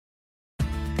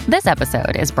This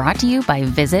episode is brought to you by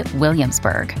Visit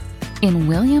Williamsburg. In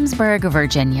Williamsburg,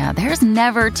 Virginia, there's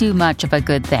never too much of a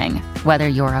good thing. Whether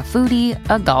you're a foodie,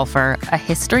 a golfer, a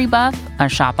history buff, a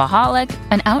shopaholic,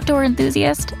 an outdoor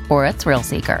enthusiast, or a thrill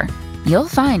seeker, you'll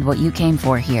find what you came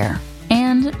for here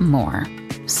and more.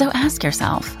 So ask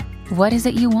yourself, what is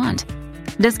it you want?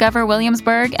 Discover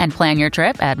Williamsburg and plan your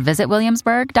trip at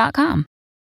visitwilliamsburg.com.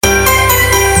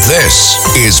 This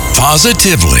is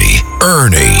Positively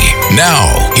Ernie.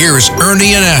 Now, here's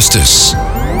Ernie Anastas.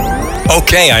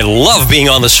 Okay, I love being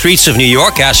on the streets of New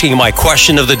York asking my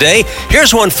question of the day.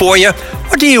 Here's one for you.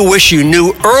 What do you wish you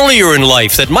knew earlier in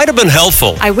life that might have been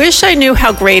helpful? I wish I knew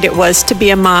how great it was to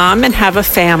be a mom and have a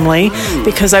family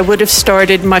because I would have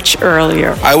started much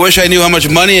earlier. I wish I knew how much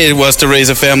money it was to raise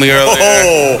a family earlier.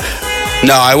 Oh.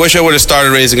 No, I wish I would have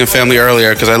started raising a family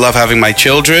earlier because I love having my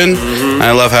children and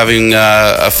I love having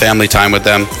a family time with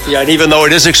them. Yeah, and even though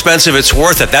it is expensive, it's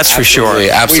worth it. That's for sure.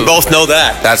 Absolutely. We both know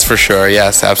that. That's for sure.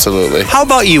 Yes, absolutely. How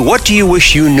about you? What do you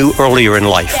wish you knew earlier in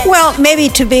life? Well, maybe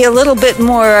to be a little bit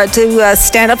more, to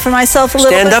stand up for myself a little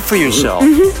bit. Stand up for yourself.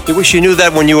 You wish you knew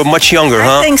that when you were much younger,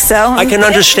 huh? I think so. I can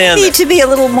understand Maybe that. to be a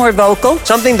little more vocal.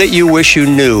 Something that you wish you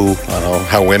knew.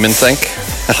 How women think?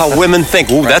 How women think.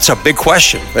 Ooh, that's a big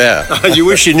question. Yeah. You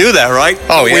wish you knew that, right?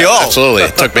 Oh, yeah, We all. absolutely.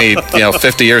 It took me,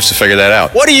 50 years to figure that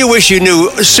out. What do you wish you knew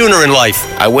sooner in life?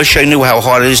 I wish I knew how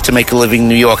hard it is to make a living in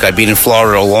New York. I've been in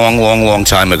Florida a long, long, long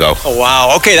time ago. Oh,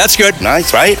 wow. Okay, that's good.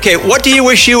 Nice, right? Okay, what do you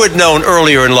wish you had known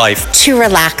earlier in life? To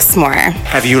relax more.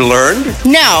 Have you learned?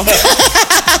 No.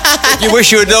 You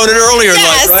wish you had known it earlier in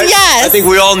Yes, life, right? yes. I think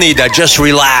we all need that. Just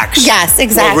relax. Yes,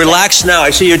 exactly. Well, relax now. I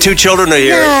see your two children are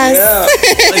here. Yes.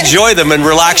 Yeah. Enjoy them and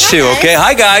relax too, okay?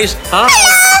 Hi, guys. Hi.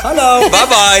 Hello.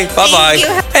 Bye-bye. Bye-bye.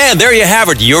 Thank you. And there you have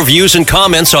it, your views and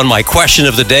comments on my question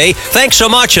of the day. Thanks so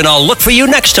much, and I'll look for you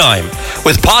next time.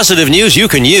 With positive news you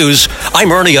can use,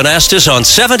 I'm Ernie Anastas on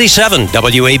 77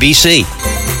 WABC.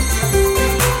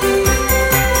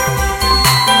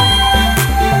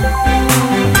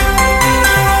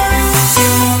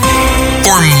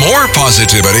 For more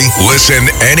positivity, listen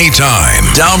anytime.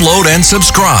 Download and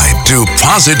subscribe to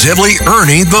Positively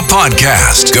Ernie the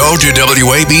podcast. Go to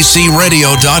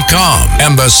WABCRadio.com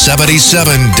and the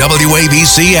 77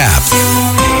 WABC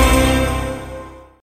app.